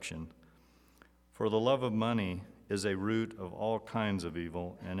For the love of money is a root of all kinds of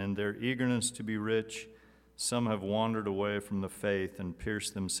evil, and in their eagerness to be rich, some have wandered away from the faith and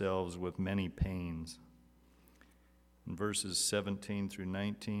pierced themselves with many pains. In verses 17 through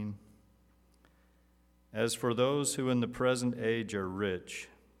 19, as for those who in the present age are rich,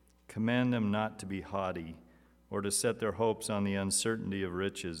 command them not to be haughty, or to set their hopes on the uncertainty of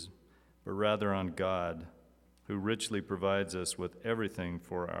riches, but rather on God, who richly provides us with everything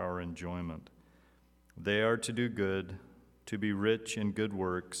for our enjoyment. They are to do good, to be rich in good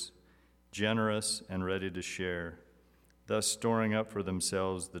works, generous and ready to share, thus storing up for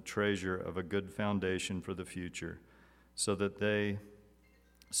themselves the treasure of a good foundation for the future, so that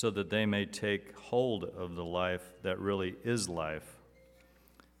they may take hold of the life that really is life.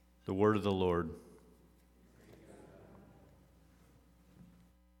 The word of the Lord.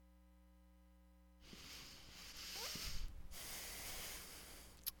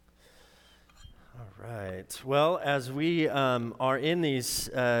 Right. Well, as we are in these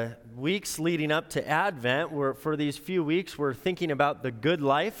weeks leading up to Advent, for these few weeks, we're thinking about the good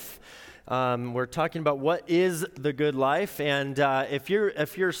life. We're talking about what is the good life, and if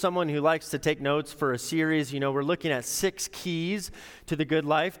you're someone who likes to take notes for a series, we're looking at 6 keys to the good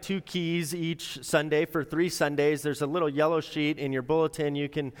life, 2 keys each Sunday for 3 Sundays. There's a little yellow sheet in your bulletin. You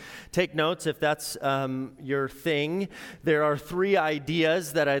can take notes if that's your thing. There are 3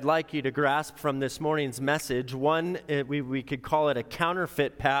 ideas that I'd like you to grasp from this morning's message. One, we could call it a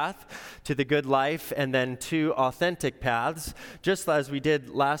counterfeit path to the good life, and then 2 authentic paths, just as we did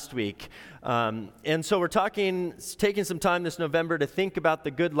last week. And so we're taking some time this November to think about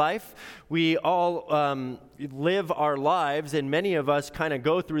the good life. We all live our lives, and many of us kind of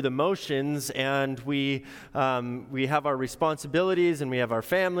go through the motions, and we have our responsibilities, and we have our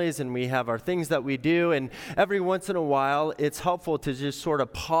families, and we have our things that we do, and every once in a while, it's helpful to just sort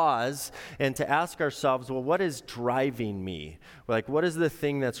of pause and to ask ourselves, well, what is driving me? Like, what is the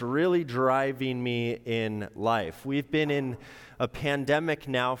thing that's really driving me in life? We've been in a pandemic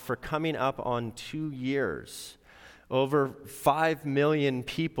now for coming up on 2 years. Over 5 million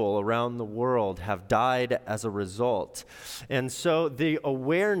people around the world have died as a result. And so the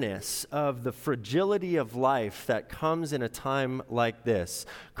awareness of the fragility of life that comes in a time like this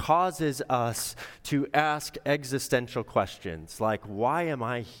causes us to ask existential questions like, why am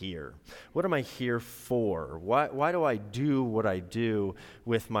I here? What am I here for? Why do I do what I do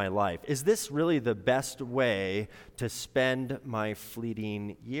with my life? Is this really the best way to spend my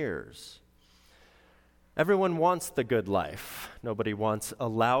fleeting years? Everyone wants the good life. Nobody wants a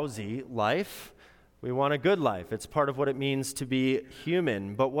lousy life. We want a good life. It's part of what it means to be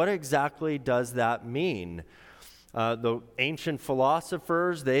human. But what exactly does that mean? The ancient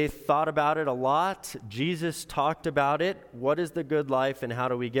philosophers, they thought about it a lot. Jesus talked about it. What is the good life and how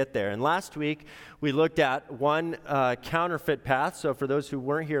do we get there? And last week, we looked at one counterfeit path. So for those who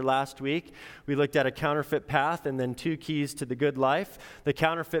weren't here last week, we looked at a counterfeit path and then 2 keys to the good life. The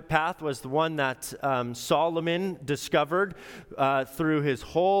counterfeit path was the one that Solomon discovered through his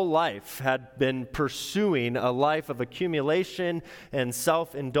whole life, had been pursuing a life of accumulation and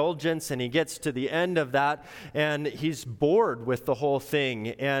self-indulgence, and he gets to the end of that, and he's bored with the whole thing,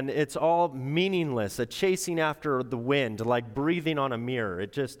 and it's all meaningless, a chasing after the wind, like breathing on a mirror.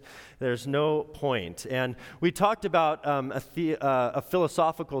 There's no point. And we talked about a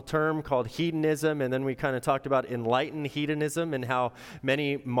philosophical term called hedonism, and then we kind of talked about enlightened hedonism and how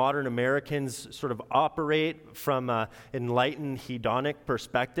many modern Americans sort of operate from an enlightened hedonic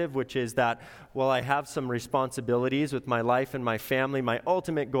perspective, which is that, well, I have some responsibilities with my life and my family. My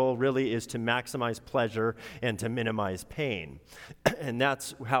ultimate goal really is to maximize pleasure and to minimize pain. And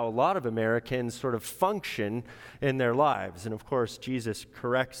that's how a lot of Americans sort of function in their lives. And of course, Jesus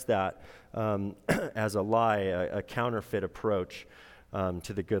corrects that as a lie, a counterfeit approach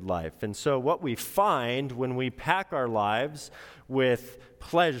to the good life. And so what we find when we pack our lives with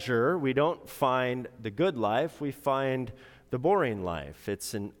pleasure, we don't find the good life, we find the boring life.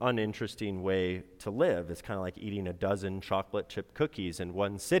 It's an uninteresting way to live. It's kind of like eating a dozen chocolate chip cookies in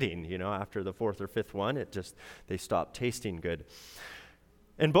one sitting. After the 4th or 5th one, they stop tasting good.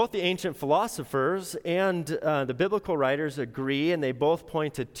 And both the ancient philosophers and the biblical writers agree, and they both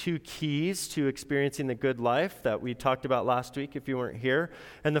point to 2 keys to experiencing the good life that we talked about last week if you weren't here.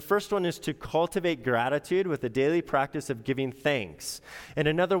 And the first one is to cultivate gratitude with a daily practice of giving thanks. And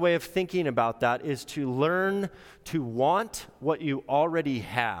another way of thinking about that is to learn to want what you already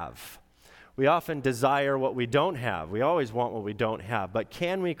have. We often desire what we don't have. We always want what we don't have. But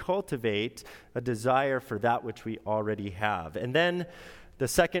can we cultivate a desire for that which we already have? And then The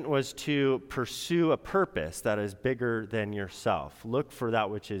second was to pursue a purpose that is bigger than yourself. Look for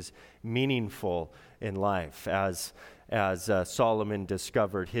that which is meaningful in life, as Solomon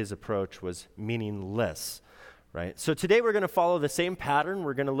discovered his approach was meaningless. Right? So today we're going to follow the same pattern.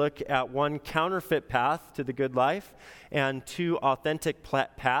 We're going to look at one counterfeit path to the good life and two authentic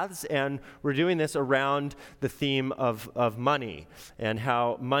paths. And we're doing this around the theme of money and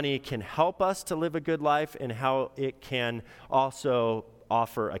how money can help us to live a good life and how it can also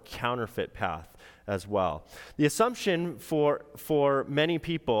offer a counterfeit path as well. The assumption for many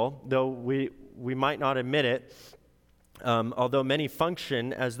people, though we might not admit it, although many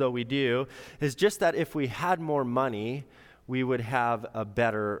function as though we do, is just that if we had more money, we would have a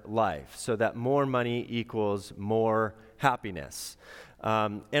better life. So that more money equals more happiness.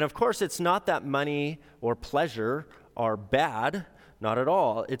 And of course, it's not that money or pleasure are bad, not at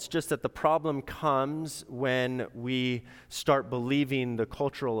all. It's just that the problem comes when we start believing the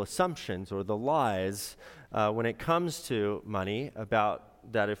cultural assumptions or the lies when it comes to money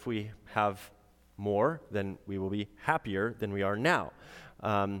about that if we have more, then we will be happier than we are now.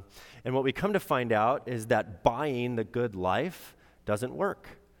 And what we come to find out is that buying the good life doesn't work.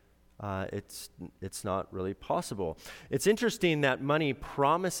 It's not really possible. It's interesting that money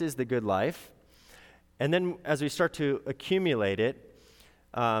promises the good life, and then as we start to accumulate it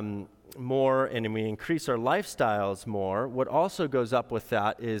more and we increase our lifestyles more, what also goes up with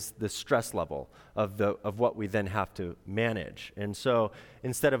that is the stress level of what we then have to manage. And so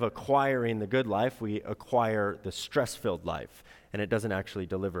instead of acquiring the good life, we acquire the stress-filled life, and it doesn't actually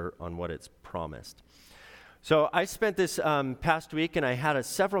deliver on what it's promised. So I spent this past week, and I had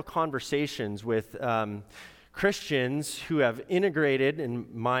several conversations with Christians who have integrated, in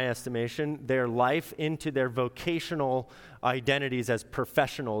my estimation, their life into their vocational identities as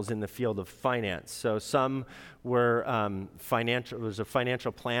professionals in the field of finance. So some were was a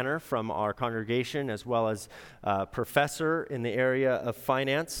financial planner from our congregation, as well as a professor in the area of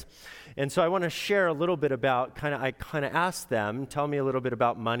finance. And so I want to share a little bit about, I asked them, tell me a little bit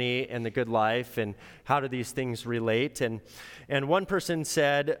about money and the good life and how do these things relate. And one person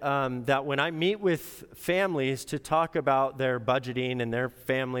said that when I meet with families to talk about their budgeting and their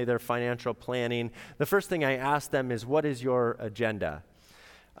family, their financial planning, the first thing I ask them is, what is your agenda?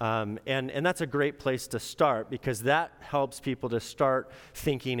 And that's a great place to start, because that helps people to start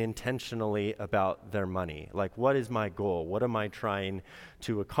thinking intentionally about their money. Like, what is my goal? What am I trying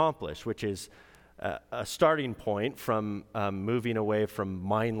to accomplish? Which is a starting point from moving away from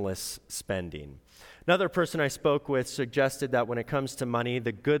mindless spending. Another person I spoke with suggested that when it comes to money,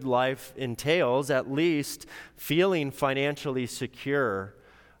 the good life entails at least feeling financially secure.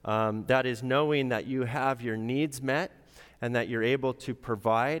 That is, knowing that you have your needs met and that you're able to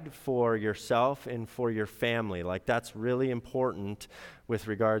provide for yourself and for your family. Like, that's really important with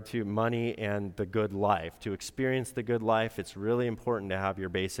regard to money and the good life. To experience the good life, it's really important to have your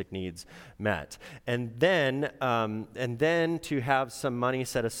basic needs met. And then to have some money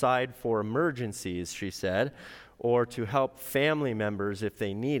set aside for emergencies, she said, or to help family members if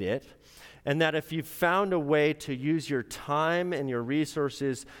they need it. And that if you've found a way to use your time and your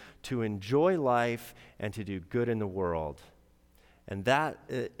resources to enjoy life and to do good in the world. And that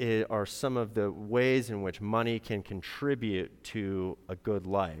are some of the ways in which money can contribute to a good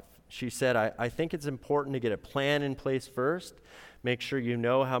life. She said, I think it's important to get a plan in place first. Make sure you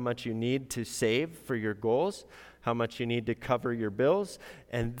know how much you need to save for your goals, how much you need to cover your bills,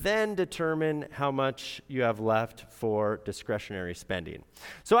 and then determine how much you have left for discretionary spending.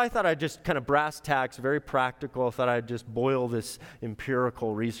 So I thought I'd just kind of brass tacks, very practical. Thought I'd just boil this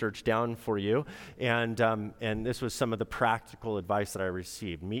empirical research down for you. And this was some of the practical advice that I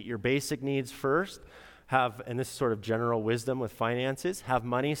received. Meet your basic needs first. And this is sort of general wisdom with finances, have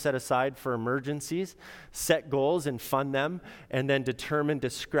money set aside for emergencies, set goals and fund them, and then determine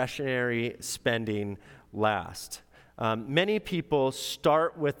discretionary spending last. Many people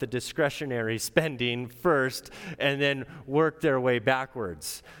start with the discretionary spending first and then work their way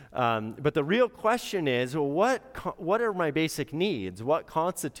backwards. But the real question is, what are my basic needs? What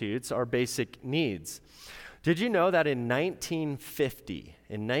constitutes our basic needs? Did you know that in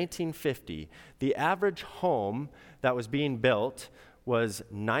 1950, the average home that was being built was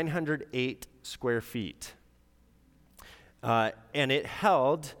 908 square feet? And it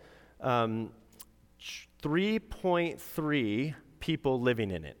held 3.3 people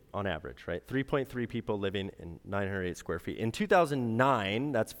living in it on average, right? 3.3 people living in 908 square feet. In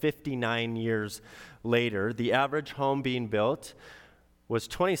 2009, that's 59 years later, the average home being built was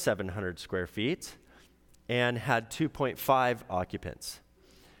 2,700 square feet and had 2.5 occupants.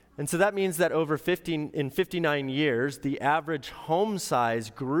 And so that means that in 59 years, the average home size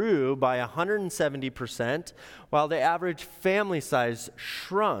grew by 170%, while the average family size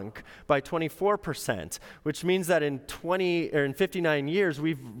shrunk by 24%, which means that in 59 years,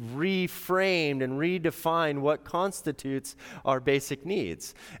 we've reframed and redefined what constitutes our basic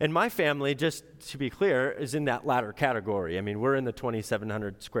needs. And my family, just to be clear, is in that latter category. I mean, we're in the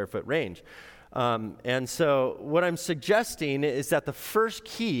 2,700 square foot range. And so what I'm suggesting is that the first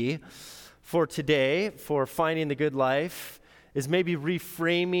key for today, for finding the good life, is maybe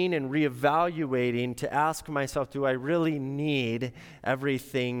reframing and reevaluating to ask myself, do I really need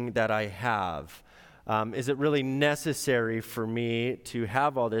everything that I have? Is it really necessary for me to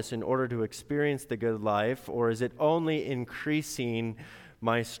have all this in order to experience the good life, or is it only increasing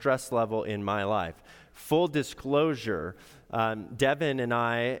my stress level in my life? Full disclosure, Devin and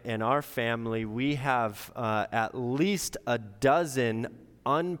I and our family, we have at least a dozen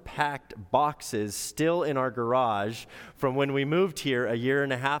unpacked boxes still in our garage from when we moved here a year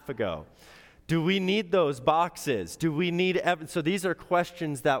and a half ago. Do we need those boxes? Do we need so these are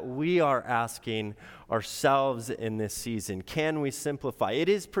questions that we are asking ourselves in this season. Can we simplify? It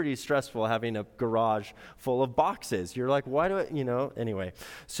is pretty stressful having a garage full of boxes. You're like, why do I, anyway.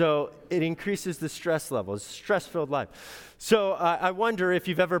 So it increases the stress level. It's a stress-filled life. So I wonder if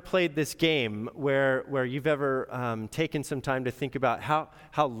you've ever played this game where you've ever taken some time to think about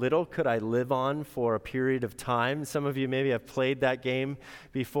how little could I live on for a period of time. Some of you maybe have played that game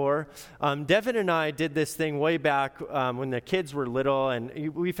before. Devin and I did this thing way back when the kids were little,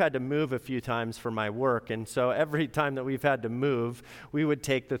 and we've had to move a few times for my work. And so every time that we've had to move, we would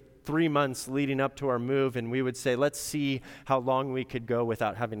take the 3 months leading up to our move, and we would say, let's see how long we could go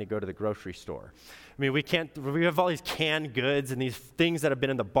without having to go to the grocery store. I mean, we have all these canned goods and these things that have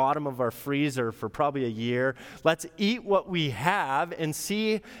been in the bottom of our freezer for probably a year. Let's eat what we have and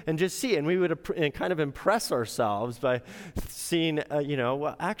see. And we would kind of impress ourselves by seeing,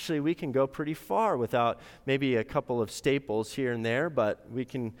 well, actually, we can go pretty far without maybe a couple of staples here and there, but we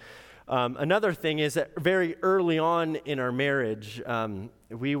can. Another thing is that very early on in our marriage,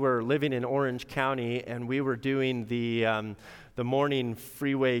 we were living in Orange County, and we were doing the morning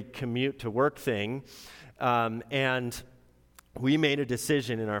freeway commute to work thing, and we made a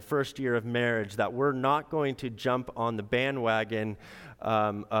decision in our first year of marriage that we're not going to jump on the bandwagon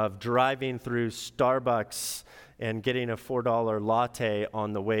of driving through Starbucks and getting a $4 latte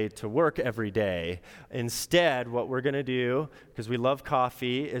on the way to work every day. Instead, what we're going to do, because we love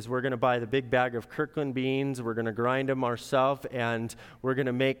coffee, is we're going to buy the big bag of Kirkland beans, we're going to grind them ourselves, and we're going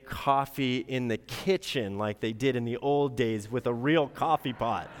to make coffee in the kitchen like they did in the old days with a real coffee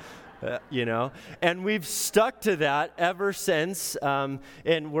pot. And we've stuck to that ever since,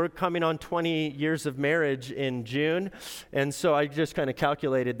 and we're coming on 20 years of marriage in June, and so I just kind of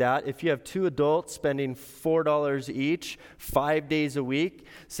calculated that. If you have 2 adults spending $4 each, 5 days a week,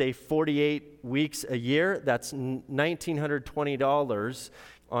 say 48 weeks a year, that's $1,920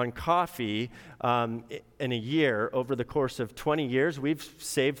 on coffee in a year. Over the course of 20 years, we've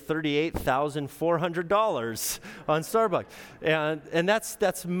saved $38,400 on Starbucks. And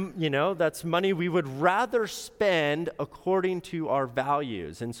that's money we would rather spend according to our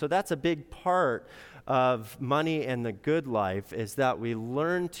values. And so that's a big part of money and the good life, is that we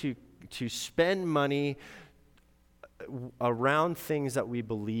learn to spend money around things that we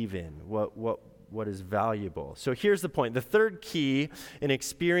believe in, what is valuable. So here's the point. The third key in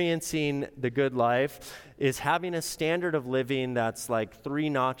experiencing the good life is having a standard of living that's like 3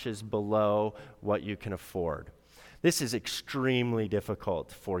 notches below what you can afford. This is extremely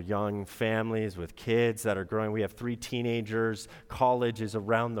difficult for young families with kids that are growing. We have 3 teenagers. College is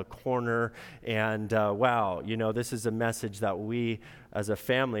around the corner. And this is a message that we as a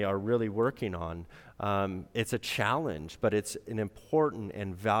family are really working on. It's a challenge, but it's an important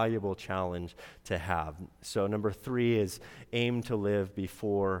and valuable challenge to have. So number 3 is aim to live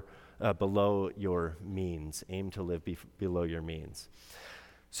below your means. Aim to live below your means.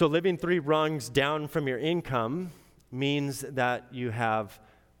 So living 3 rungs down from your income means that you have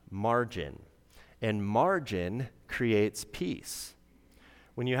margin, and margin creates peace.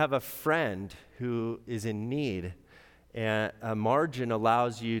 When you have a friend who is in need, a margin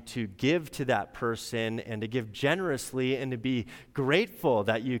allows you to give to that person and to give generously and to be grateful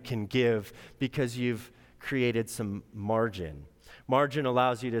that you can give because you've created some margin. Margin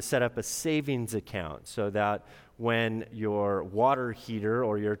allows you to set up a savings account so that when your water heater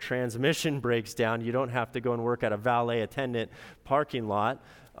or your transmission breaks down, you don't have to go and work at a valet attendant parking lot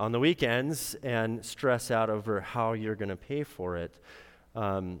on the weekends and stress out over how you're going to pay for it.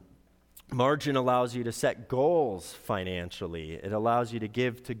 Margin allows you to set goals financially. It allows you to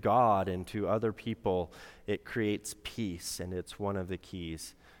give to God and to other people. It creates peace, and it's one of the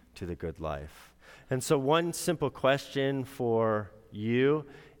keys to the good life. And so one simple question for you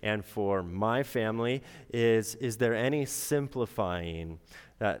and for my family is there any simplifying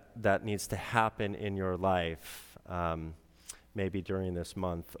that needs to happen in your life, maybe during this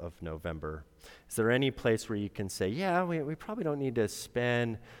month of November? Is there any place where you can say, yeah, we probably don't need to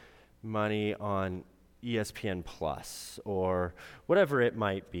spend money on ESPN Plus or whatever it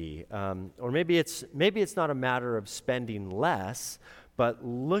might be, or maybe it's not a matter of spending less, but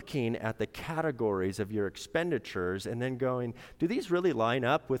looking at the categories of your expenditures and then going, do these really line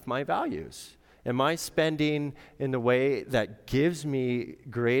up with my values? Am I spending in the way that gives me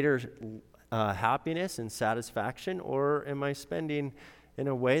greater happiness and satisfaction, or am I spending in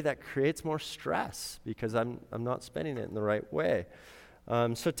a way that creates more stress because I'm not spending it in the right way?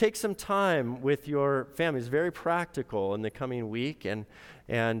 So take some time with your family. It's very practical in the coming week, and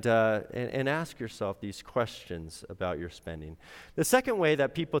ask yourself these questions about your spending. The second way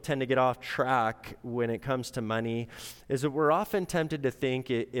that people tend to get off track when it comes to money is that we're often tempted to think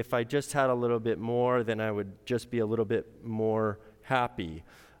if I just had a little bit more, then I would just be a little bit more happy.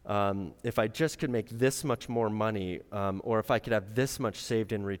 If I just could make this much more money, or if I could have this much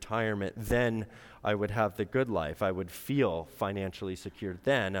saved in retirement, then I would have the good life. I would feel financially secure.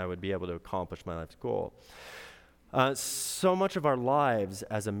 Then I would be able to accomplish my life's goal. So much of our lives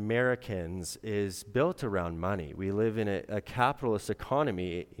as Americans is built around money. We live in a capitalist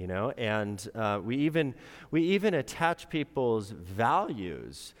economy, and we even attach people's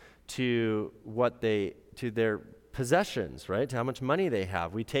values to their possessions, right? To how much money they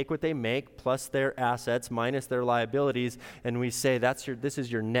have. We take what they make plus their assets minus their liabilities, and we say this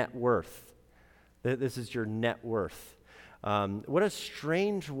is your net worth. This is your net worth. What a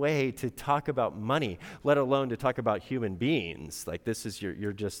strange way to talk about money, let alone to talk about human beings. Like this is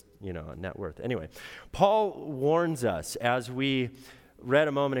you're just, a net worth. Anyway, Paul warns us, as we read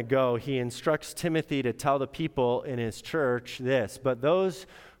a moment ago, he instructs Timothy to tell the people in his church this, but those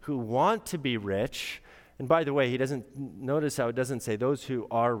who want to be rich, and by the way, he doesn't notice how it doesn't say those who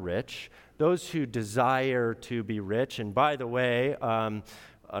are rich, those who desire to be rich. And by the way, on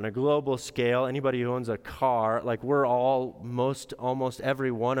a global scale, anybody who owns a car, like almost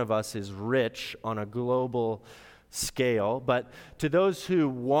every one of us is rich on a global scale. But to those who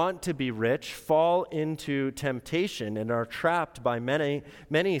want to be rich, fall into temptation and are trapped by many,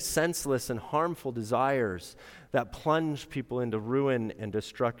 many senseless and harmful desires that plunge people into ruin and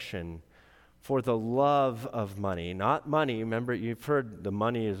destruction. For the love of money, not money. Remember, you've heard the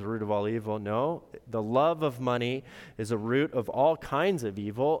money is the root of all evil. No, the love of money is a root of all kinds of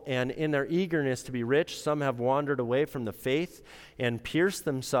evil. And in their eagerness to be rich, some have wandered away from the faith and pierced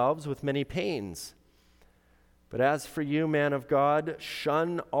themselves with many pains. But as for you, man of God,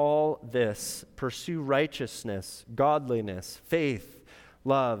 shun all this. Pursue righteousness, godliness, faith,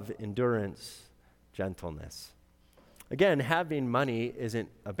 love, endurance, gentleness. Again, having money isn't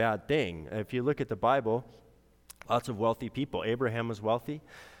a bad thing. If you look at the Bible, lots of wealthy people. Abraham was wealthy.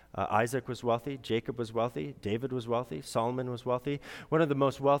 Isaac was wealthy. Jacob was wealthy. David was wealthy. Solomon was wealthy. One of the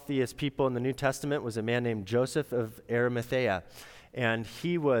most wealthiest people in the New Testament was a man named Joseph of Arimathea. And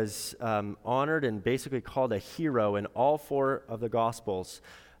he was honored and basically called a hero in all four of the Gospels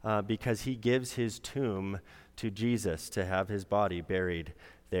because he gives his tomb to Jesus to have his body buried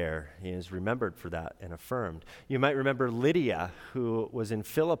there. He is remembered for that and affirmed. You might remember Lydia, who was in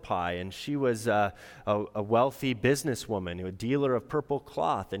Philippi, and she was a wealthy businesswoman, a dealer of purple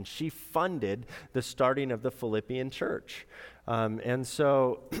cloth, and she funded the starting of the Philippian church. And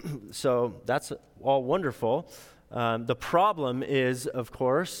so that's all wonderful. The problem is, of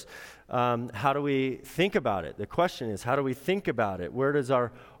course, how do we think about it? The question is, how do we think about it? Where does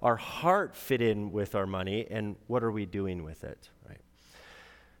our heart fit in with our money, and what are we doing with it? Right.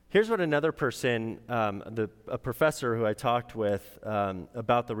 Here's what another person, a professor who I talked with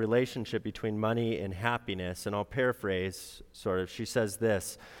about the relationship between money and happiness, and I'll paraphrase sort of. She says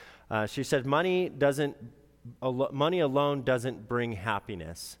this. She said, money alone doesn't bring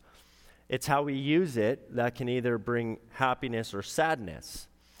happiness. It's how we use it that can either bring happiness or sadness.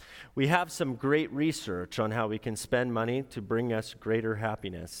 We have some great research on how we can spend money to bring us greater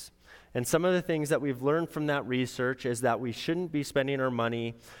happiness. And some of the things that we've learned from that research is that we shouldn't be spending our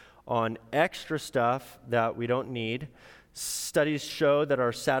money on extra stuff that we don't need. Studies show that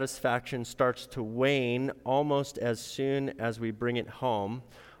our satisfaction starts to wane almost as soon as we bring it home,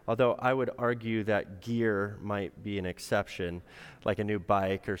 although I would argue that gear might be an exception, like a new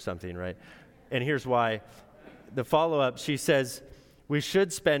bike or something, right? And here's why. The follow-up, she says, We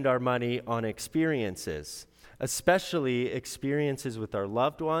should spend our money on experiences, especially experiences with our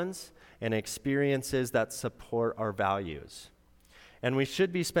loved ones and experiences that support our values. And we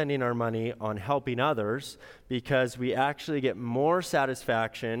should be spending our money on helping others because we actually get more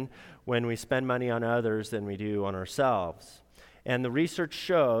satisfaction when we spend money on others than we do on ourselves. And the research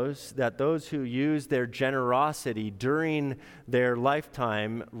shows that those who use their generosity during their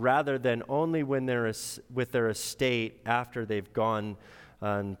lifetime rather than only when they're with their estate after they've gone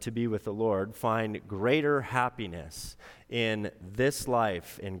to be with the Lord find greater happiness in this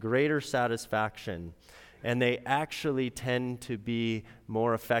life and greater satisfaction. And they actually tend to be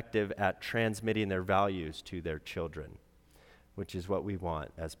more effective at transmitting their values to their children, which is what we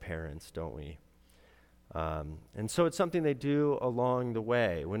want as parents, don't we? And so it's something they do along the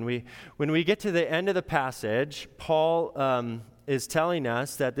way. When we get to the end of the passage, Paul is telling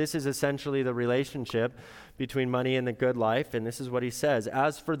us that this is essentially the relationship between money and the good life, and this is what he says.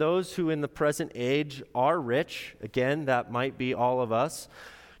 As for those who in the present age are rich, again, that might be all of us,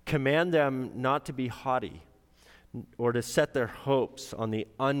 command them not to be haughty or to set their hopes on the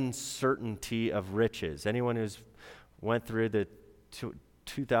uncertainty of riches. Anyone who's went through the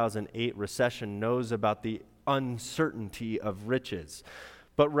 2008 recession knows about the uncertainty of riches,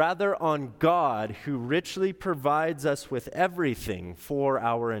 but rather on God, who richly provides us with everything for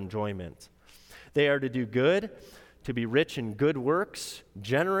our enjoyment. They are to do good, to be rich in good works,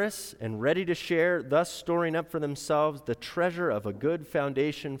 generous and ready to share, thus storing up for themselves the treasure of a good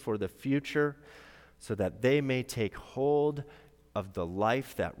foundation for the future, so that they may take hold of the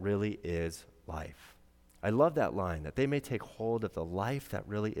life that really is life. I love that line, that they may take hold of the life that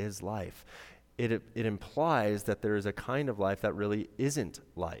really is life. It implies that there is a kind of life that really isn't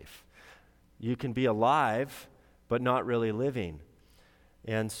life. You can be alive, but not really living.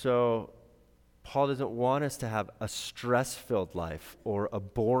 And so Paul doesn't want us to have a stress-filled life or a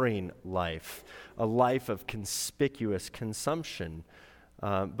boring life, a life of conspicuous consumption.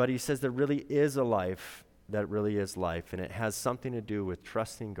 But he says there really is a life that really is life, and it has something to do with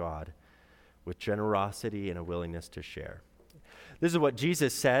trusting God, with generosity and a willingness to share. This is what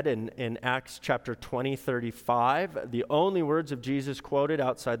Jesus said in Acts chapter 20:35, the only words of Jesus quoted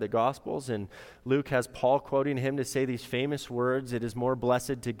outside the Gospels, and Luke has Paul quoting him to say these famous words, "It is more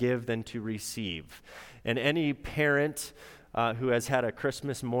blessed to give than to receive." And any parent who has had a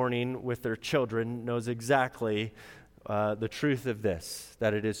Christmas morning with their children knows exactly the truth of this,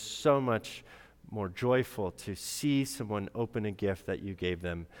 that it is so much more joyful to see someone open a gift that you gave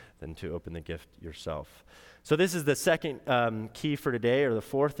them than to open the gift yourself. So this is the second key for today, or the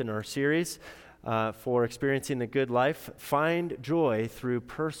fourth in our series for experiencing the good life. Find joy through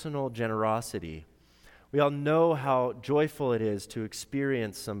personal generosity. We all know how joyful it is to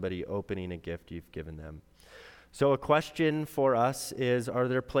experience somebody opening a gift you've given them. So a question for us is, are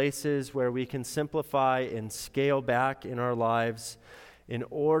there places where we can simplify and scale back in our lives in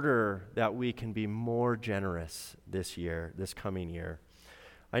order that we can be more generous this year, this coming year?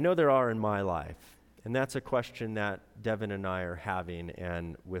 I know there are in my life, and that's a question that Devin and I are having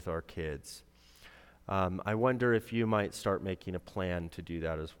and with our kids. I wonder if you might start making a plan to do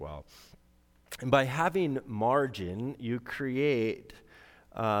that as well. And by having margin, you create,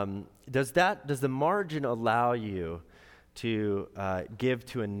 does the margin allow you to give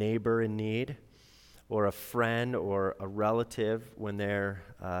to a neighbor in need, or a friend or a relative when they're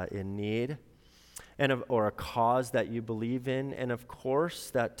in need, or a cause that you believe in? And of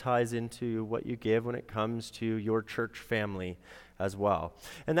course, that ties into what you give when it comes to your church family as well.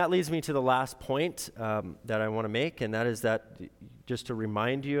 And that leads me to the last point that I want to make, and that is that just to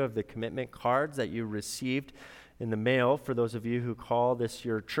remind you of the commitment cards that you received in the mail. For those of you who call this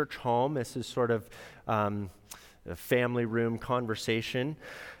your church home, this is sort of a family room conversation.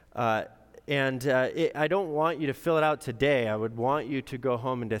 I don't want you to fill it out today. I would want you to go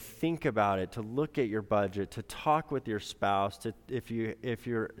home and to think about it, to look at your budget, to talk with your spouse, if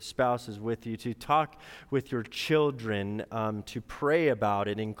your spouse is with you, to talk with your children, to pray about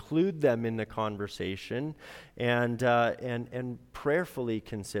it, include them in the conversation, and prayerfully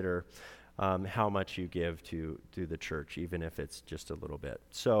consider how much you give to the church, even if it's just a little bit.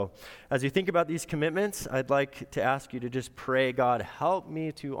 So as you think about these commitments, I'd like to ask you to just pray, God, help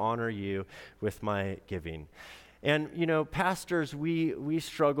me to honor you with my giving. And, pastors, we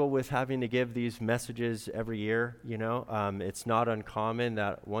struggle with having to give these messages every year, It's not uncommon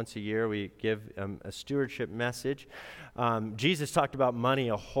that once a year we give a stewardship message. Jesus talked about money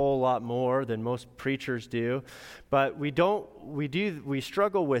a whole lot more than most preachers do, but we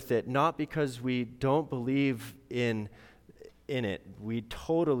struggle with it not because we don't believe in it. We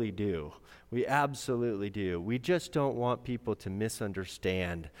totally do. We absolutely do. We just don't want people to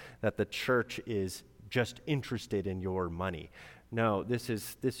misunderstand that the church is just interested in your money. No, this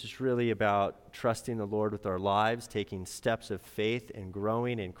is really about trusting the Lord with our lives, taking steps of faith and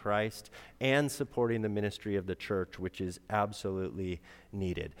growing in Christ, and supporting the ministry of the church, which is absolutely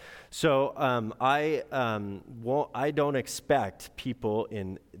needed. So I don't expect people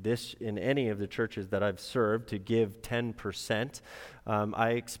in any of the churches that I've served to give 10%. I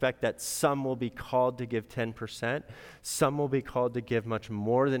expect that some will be called to give 10%, some will be called to give much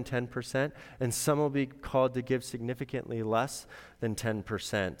more than 10%, and some will be called to give significantly less than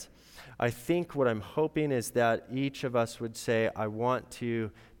 10%. I think what I'm hoping is that each of us would say, I want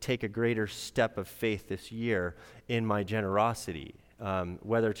to take a greater step of faith this year in my generosity,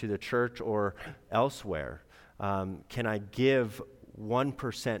 whether to the church or elsewhere. Can I give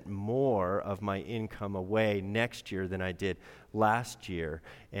 1% more of my income away next year than I did last year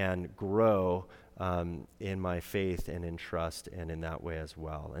and grow in my faith and in trust and in that way as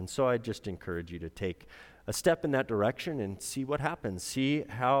well? And so I just encourage you to take a step in that direction and see what happens. See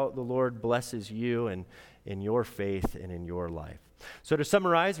how the Lord blesses you and in your faith and in your life. So to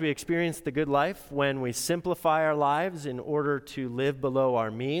summarize, we experience the good life when we simplify our lives in order to live below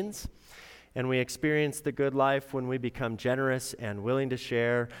our means. And we experience the good life when we become generous and willing to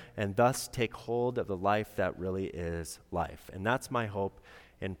share and thus take hold of the life that really is life. And that's my hope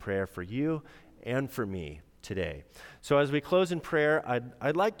and prayer for you and for me today. So as we close in prayer,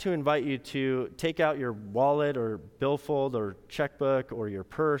 I'd like to invite you to take out your wallet or billfold or checkbook or your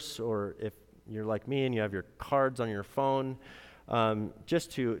purse, or if you're like me and you have your cards on your phone,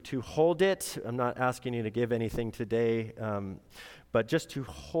 just to hold it. I'm not asking you to give anything today, but just to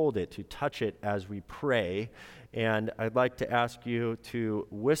hold it, to touch it as we pray. And I'd like to ask you to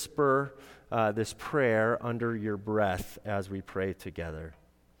whisper this prayer under your breath as we pray together.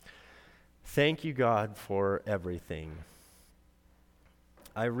 Thank you, God, for everything.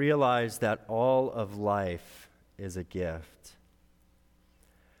 I realize that all of life is a gift.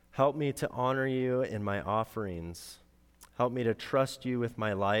 Help me to honor you in my offerings. Help me to trust you with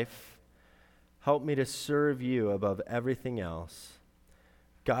my life. Help me to serve you above everything else.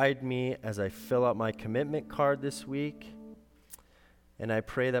 Guide me as I fill out my commitment card this week. And I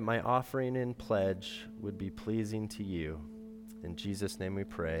pray that my offering and pledge would be pleasing to you. In Jesus' name we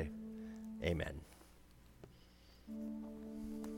pray. Amen.